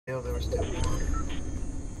Still, there was still more.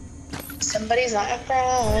 Somebody's not up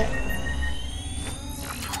front.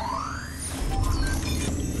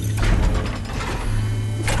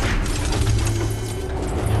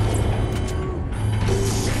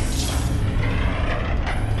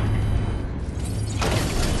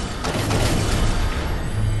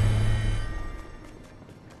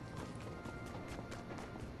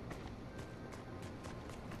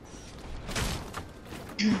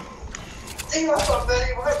 He was so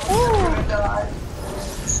Betty White was gonna die.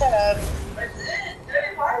 Shut up. I did.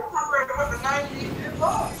 Betty White was the 98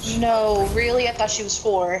 bucks. No, really? I thought she was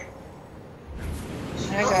 4.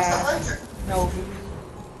 My God. No.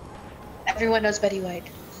 Everyone knows Betty White.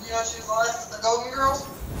 You know she's like the Golden Girls?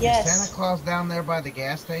 Yes. Is Santa Claus down there by the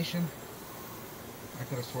gas station? I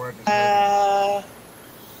could have swore I just heard him.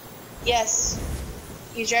 Yes.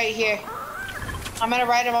 He's right here. I'm gonna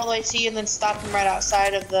ride him all the way to you and then stop him right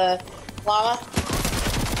outside of the llama. Gonna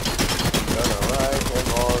ride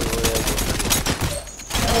him all the way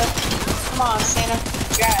Come on, Santa.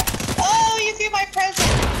 Drive. Oh, you threw my present!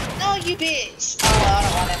 No, you bitch! Oh, I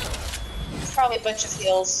don't want it. It's probably a bunch of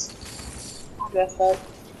heals. I'll go for it.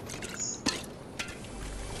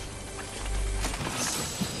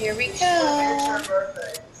 Here we It's go. her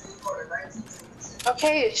birthday. She's born in 1966.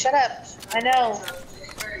 Okay, shut up. I know.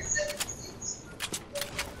 January 76.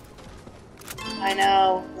 I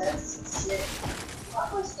know. That's shit. Why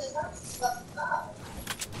was they not stuff up?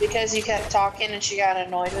 Because you kept talking and she got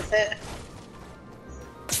annoyed with it.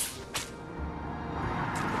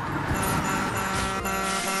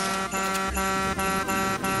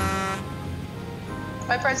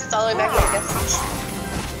 My present's all the way back here, I guess.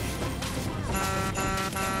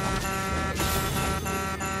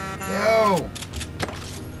 Yo!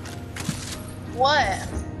 What?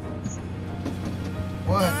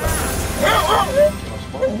 What?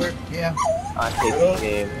 Yeah. I hate this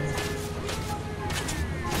game.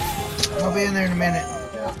 I'll be in there in a minute.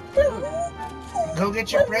 Go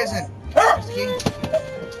get your present. Risky.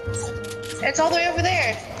 It's all the way over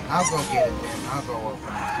there. I'll go get it then. I'll go open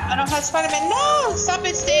it. I don't have Spider-Man. No! Stop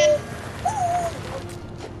it, Stan!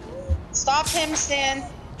 Stop him, Stan.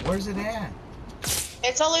 Where's it at?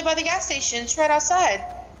 It's all the way by the gas station. It's right outside.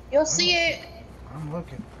 You'll see it. I'm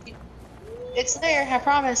looking. It's there, I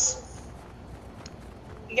promise.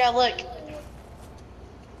 You gotta look.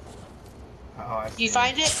 Oh, I see You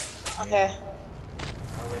find it? Okay.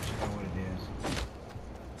 I'll let you know what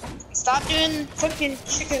it is. Stop doing fucking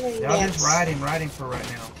chicken wing Y'all dance. just riding for right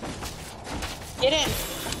now. Get in.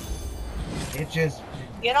 It just,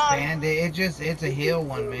 Get on. man, it's a hill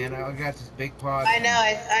one, man. I got this big pod. I know,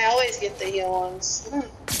 I always get the heel ones.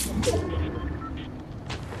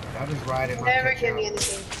 I'll just ride it. Never give me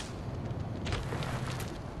anything.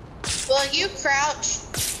 Well, you crouch.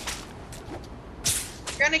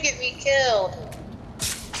 You're gonna get me killed.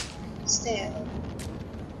 Stand.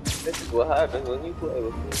 This is what happens when you play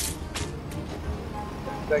with me.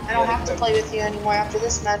 I don't have to play with you anymore after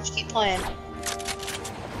this match. Keep playing.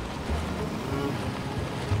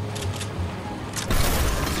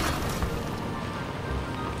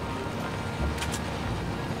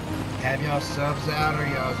 Have y'all subs out or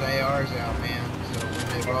y'all's ARs out, man. So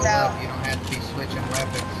when they roll out. up, you don't have to be switching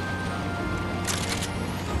weapons.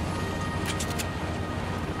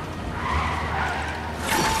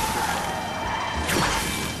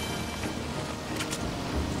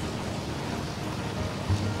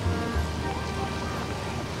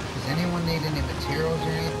 Does anyone need any materials or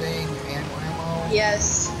anything? Ammo?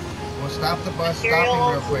 Yes. Well, stop the bus. Stop him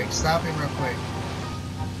Materials. real quick. Stop him real quick.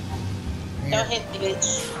 Here. Don't hit me,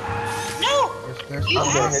 bitch. No! There's You I'm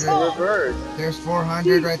gonna hit it in asshole. reverse. There's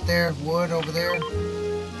 400 right there. Wood over there.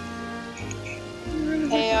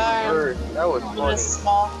 AR. Reverse. That was I'm funny. just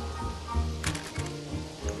small.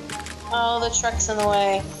 Oh, the truck's in the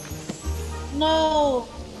way. No!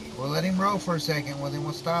 Well, let him roll for a second. Well, then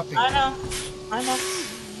we'll stop him. I know.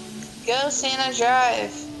 Go, Santa,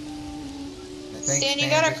 drive. I think Stan, you Stan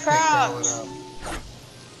gotta just picked all it crouch. up.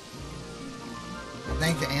 I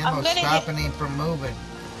think the ammo's gonna stopping him from moving.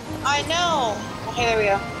 I know. Okay, there we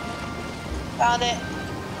go. Found it.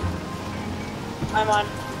 I'm on.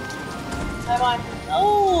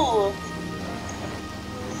 Oh!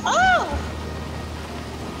 Oh!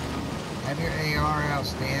 Have your AR out,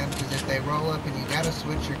 Stan, because if they roll up and you gotta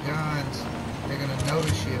switch your guns, they're gonna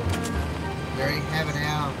notice you. They already have it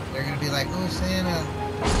out. They're gonna be like, "Oh, Santa,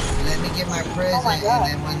 let me get my present." my God.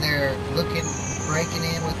 And then when they're breaking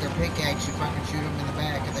in with their pickaxe, you fucking shoot them in the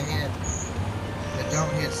back of the head. But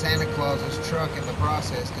don't hit Santa Claus's truck in the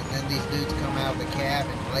process, because then these dudes come out of the cab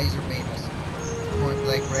and laser beam us. Point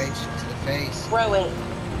blank range to the face. Throw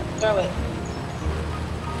it.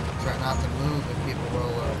 not to move if people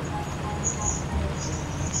roll up.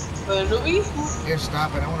 Here,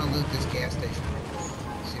 stop it. I want to loot this gas station real quick.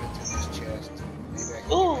 See what's in this chest. Maybe I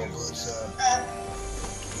can Ooh. get me a blue sub.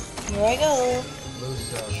 Here I go. Blue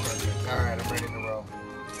sub. Perfect. Alright, I'm ready to roll.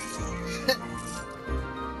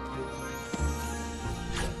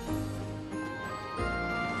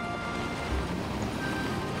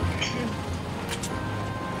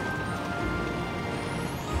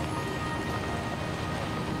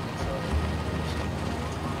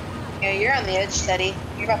 Yeah, you're on the edge, Teddy.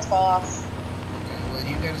 You're about to fall off. Okay, well,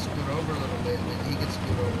 you gotta scoot over a little bit, and then he can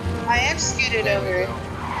scoot over. I am scooted There we over. go.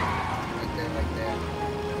 Like that, like that.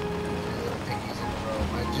 The little piggies in a row.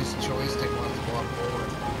 My just joystick wants to walk forward.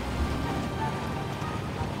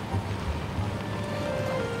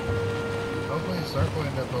 Hopefully the circle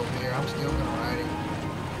end up over here. I'm still gonna ride it.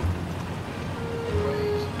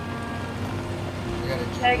 Ways. We gotta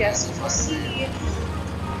jump I guess past we'll Spider-Man. see.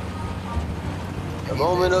 The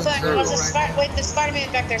moment of Fuck, Circle there's a truth. right now. wait, the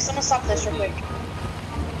Spider-Man back there. Someone stop this real quick.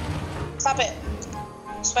 Stop it.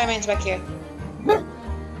 Spider-Man's back here.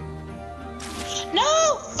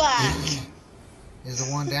 No! Fuck! Is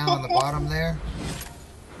the one down on the bottom there?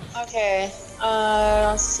 Okay. I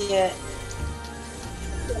don't see it.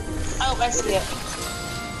 Oh, I see it.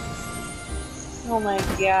 Oh my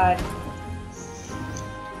god.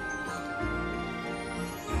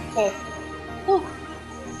 Okay. Whew.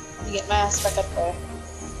 Let me get my ass back up there.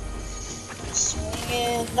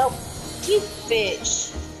 Swinging. Nope. You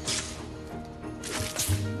bitch.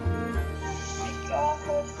 Oh my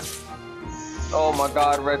god. Oh my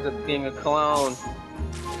god, Red's being a clown.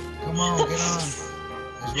 Come on, get on.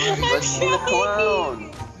 There's riding Red's some being a more.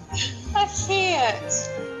 clown. I can't.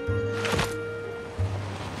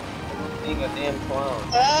 Being a damn clown.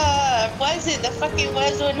 Was it? The fucking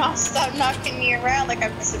was would not stop knocking me around like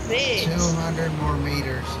I'm just a bitch. 200 more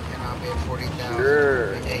meters, and I'll be at 40,000.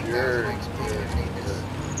 Sure, 8,000 sure. XP. I need this.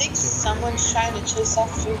 I think someone's trying to chase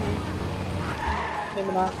after me.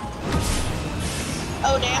 Maybe not.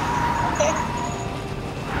 Oh, damn. Okay.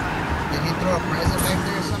 Did he throw a present back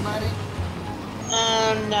there, somebody?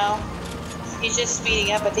 No. He's just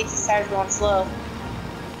speeding up. I think he's tired of going slow.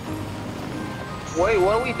 Wait,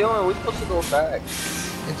 what are we doing? We're supposed to go back.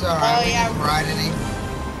 It's alright, Oh, we yeah. just riding him.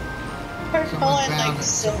 We're Someone's going bound,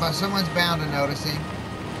 like someone's bound to notice him.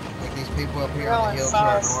 Like these people up here on the going hill to far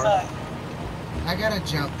our as north. fuck. I got a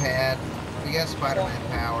jump pad. We got Spider-Man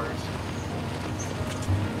powers.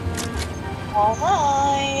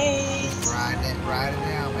 Alright. Riding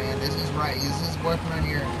it out, man. This is right. This is working on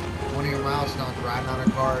one of your milestones, riding on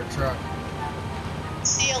a car or truck.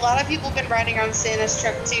 See, a lot of people have been riding on Santa's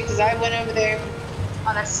truck too, because I went over there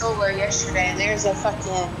on a solar yesterday, and there's a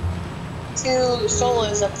fucking 2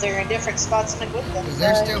 solos up there in different spots. I'm like, what the Because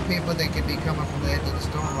there's fuck? still people that could be coming from the edge of the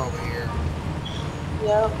storm over here.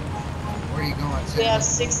 Yep. Where are you going, We Santa? have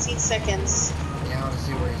 16 seconds. Yeah, I want to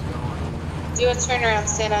see where he's going. Do a turnaround,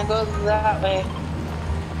 Santa. Go that way.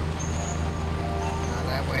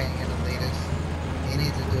 That way ain't gonna lead us. He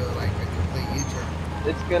needs to do like a complete U-turn.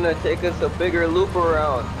 It's gonna take us a bigger loop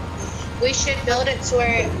around. We should build it to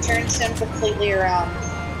where it turns him completely around.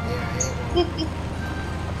 Yeah,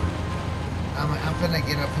 I'm finna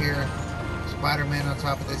get up here, Spider-Man on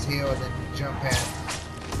top of this hill, and then jump pad.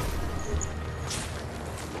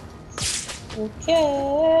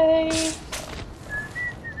 Okay.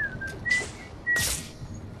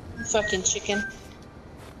 Fucking chicken.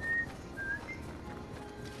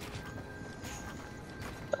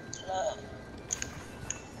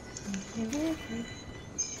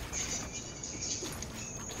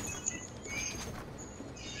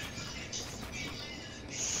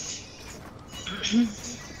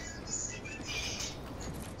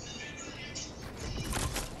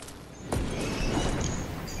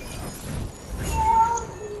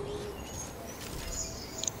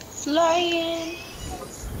 Flying.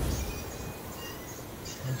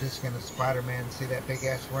 I'm just gonna Spider-Man, see that big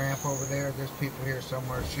ass ramp over there? There's people here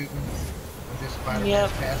somewhere shooting. I'm just Spider-Man Yep.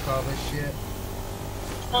 past all this shit.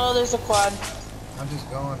 Oh, there's a quad. I'm just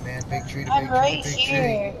going, man. Big tree to I'm big tree right to big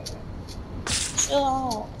here. tree. Chill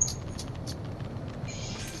out.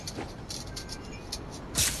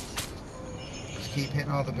 Just keep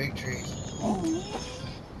hitting all the big trees.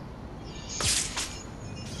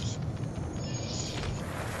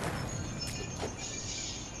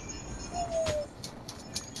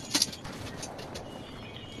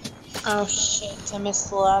 Oh shit, I missed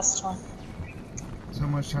the last one.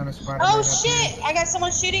 Someone's trying to Spider-Man Oh up shit! here. I got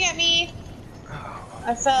someone shooting at me!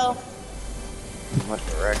 I fell. What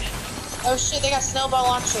direction? Oh shit, they got snowball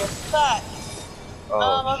launcher. Fuck.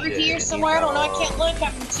 Oh, Over shit. here He's somewhere, I don't know, I gone. can't look,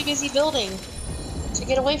 I'm too busy building. To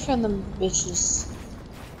get away from them bitches.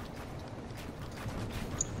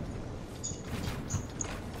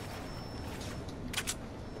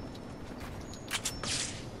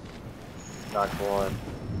 Knocked one.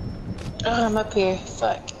 Oh, I'm up here.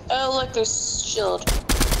 Fuck. Oh, look, there's shield.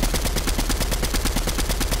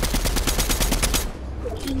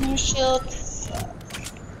 And there's shield. Fuck.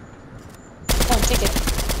 Come on, take it.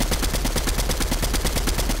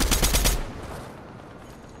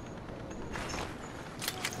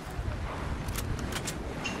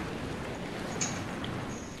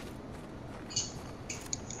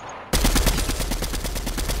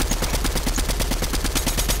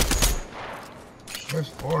 There's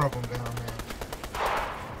 4 of them down there.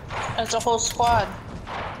 That's a whole squad.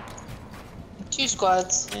 2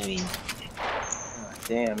 squads, I mean.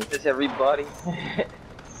 Damn, is this everybody?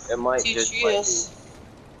 It might 2 just trios.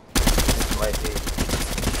 might be. It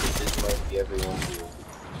just might be everyone here.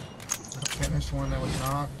 I finished one that was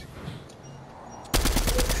knocked.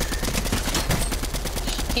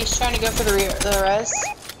 He's trying to go for the res.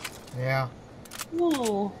 Yeah.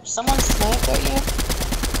 Ooh, someone sniped at you.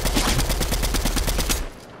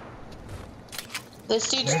 This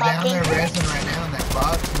dude's They're down popping. there resin right now in that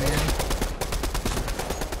box, man.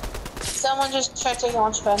 Someone just tried to take a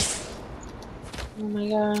launch pad. Oh my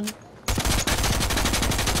god.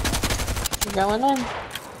 You're going in.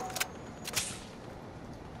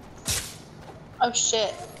 Oh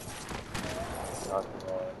shit. Knocked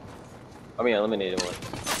one. I mean, eliminated one.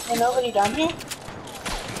 Ain't nobody down here?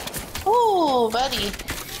 Ooh, buddy.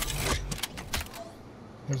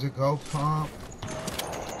 There's a go pump.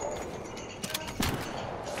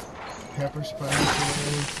 Pepper spray.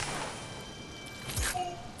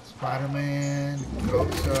 Spider-Man.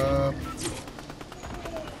 Goats up.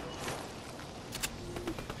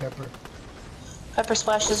 Pepper. Pepper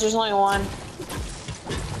splashes, there's only one.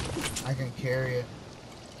 I can carry it.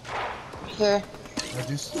 Here. I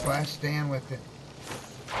just splash Stan with it.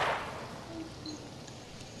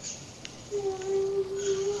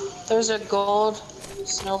 There's a gold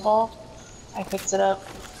snowball. I picked it up.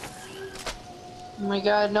 Oh my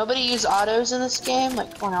god, nobody used autos in this game?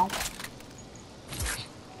 Like, wow.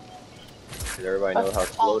 Cause everybody knows how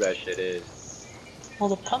slow that shit is. Well,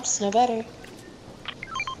 the pump's no better.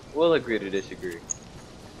 We'll agree to disagree.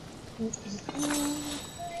 We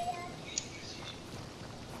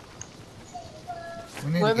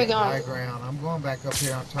need Where to we get going? high ground. I'm going back up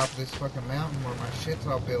here on top of this fucking mountain where my shit's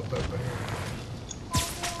all built up in here.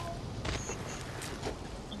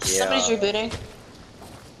 Somebody's rebooting.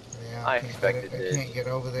 Yeah, I can't expected get it. this. I can't get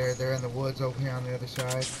over there. They're in the woods over here on the other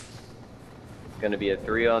side. It's gonna be a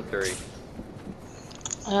 3-on-3.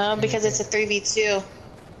 Because it's a 3v2.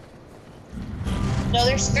 No,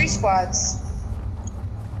 there's 3 squads.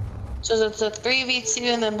 So it's a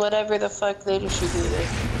 3v2 and then whatever the fuck they distributed.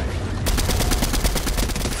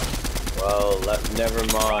 Well, never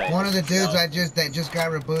mind. One of the dudes that just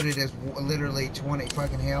got rebooted is literally 20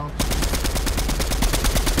 fucking health.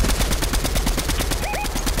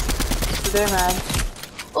 They're mad.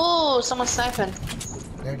 Oh, someone's sniping.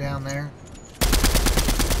 They're down there.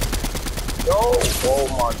 No! Oh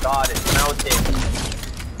my god, it's mounting.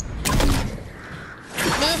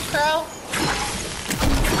 Move, Crow.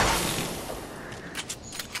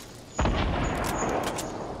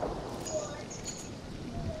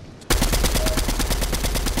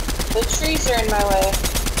 The trees are in my way.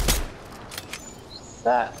 What's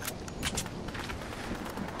that?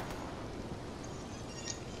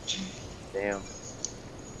 Damn.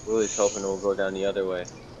 We was hoping it would go down the other way.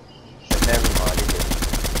 But never mind, it didn't.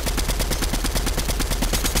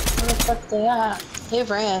 Where the fuck they at? They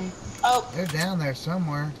ran. Oh, They're down there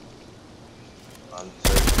somewhere. I'm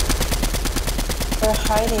searching. they're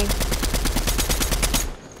hiding.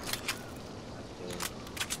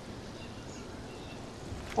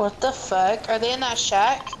 What the fuck? Are they in that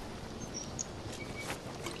shack?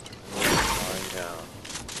 Find out.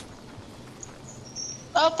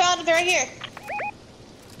 Oh, found it. They're right here.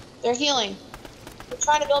 They're healing. They're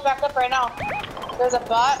trying to build back up right now. There's a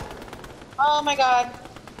bot. Oh my god.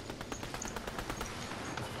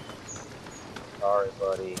 Sorry,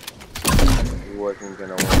 buddy. He wasn't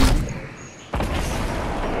gonna win.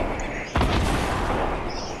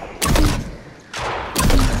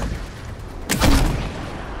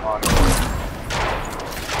 Oh no.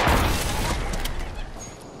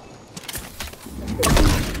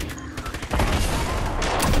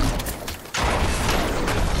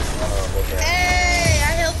 Hey,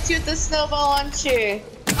 I helped you with the snowball launcher.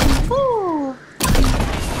 Woo.